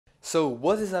So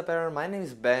what is up everyone, my name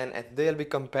is Ben and today I'll be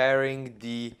comparing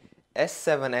the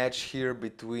S7 Edge here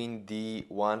between the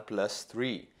OnePlus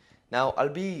 3. Now I'll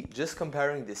be just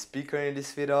comparing the speaker in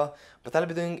this video, but I'll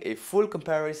be doing a full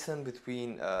comparison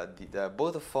between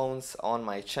both the phones on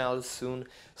my channel soon,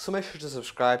 so make sure to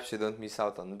subscribe so you don't miss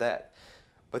out on that.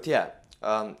 But yeah,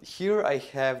 here I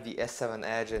have the S7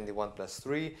 Edge and the OnePlus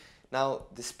 3. Now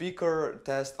the speaker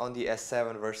test on the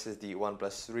S7 versus the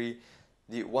OnePlus 3.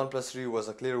 The OnePlus 3 was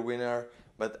a clear winner,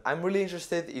 but I'm really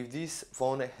interested if this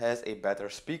phone has a better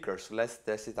speaker, so let's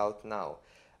test it out now.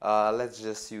 Let's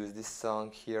just use this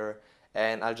song here,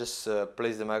 and I'll just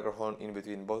place the microphone in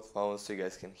between both phones so you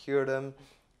guys can hear them,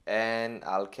 and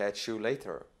I'll catch you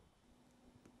later.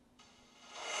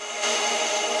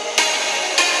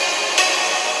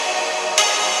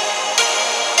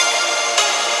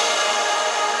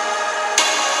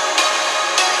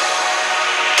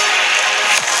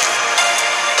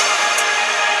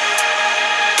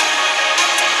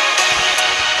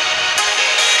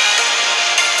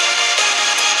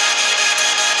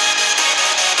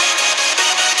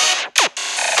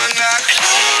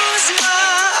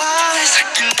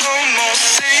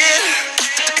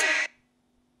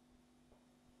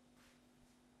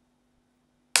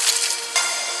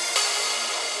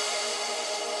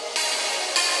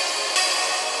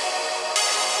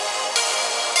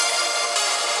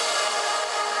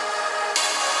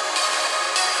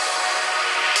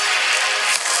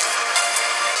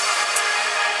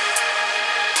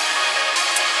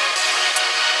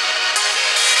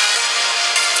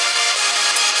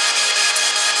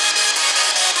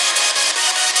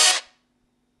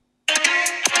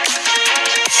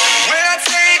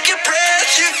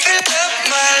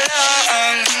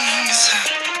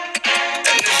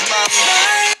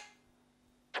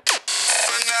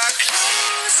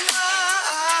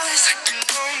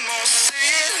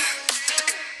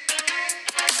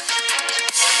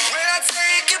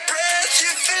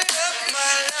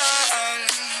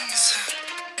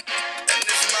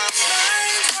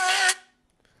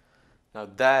 Now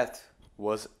that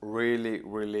was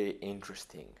really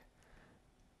interesting.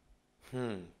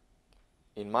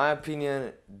 In my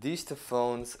opinion, these two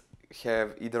phones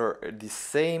have either the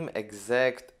same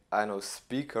exact,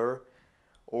 speaker,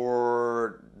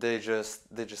 or they just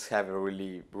have a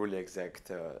really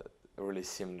exact, really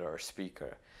similar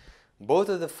speaker. Both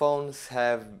of the phones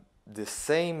have the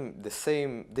same.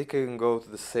 They can go to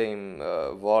the same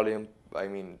volume. I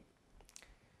mean,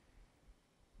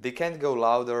 they can't go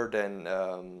louder than,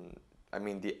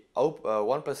 the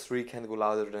OnePlus 3 can't go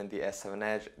louder than the S7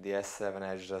 Edge. The S7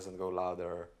 Edge doesn't go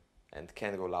louder and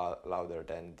can't go louder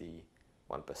than the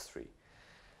OnePlus 3.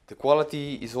 The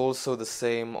quality is also the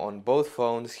same on both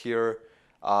phones here.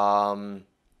 That's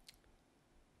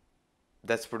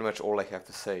pretty much all I have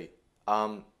to say.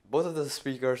 Both of the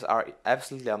speakers are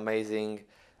absolutely amazing,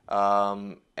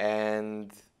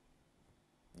 and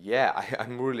yeah,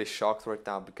 I'm really shocked right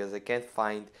now because I can't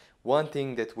find one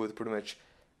thing that would pretty much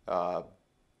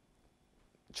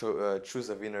choose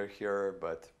a winner here,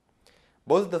 but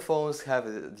both of the phones have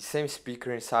the same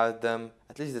speaker inside them.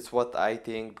 At least that's what I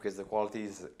think, because the quality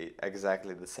is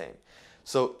exactly the same.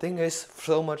 So thank you guys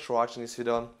so much for watching this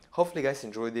video. Hopefully you guys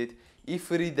enjoyed it.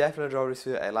 If you did, definitely drop this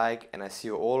video a like, and I see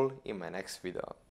you all in my next video.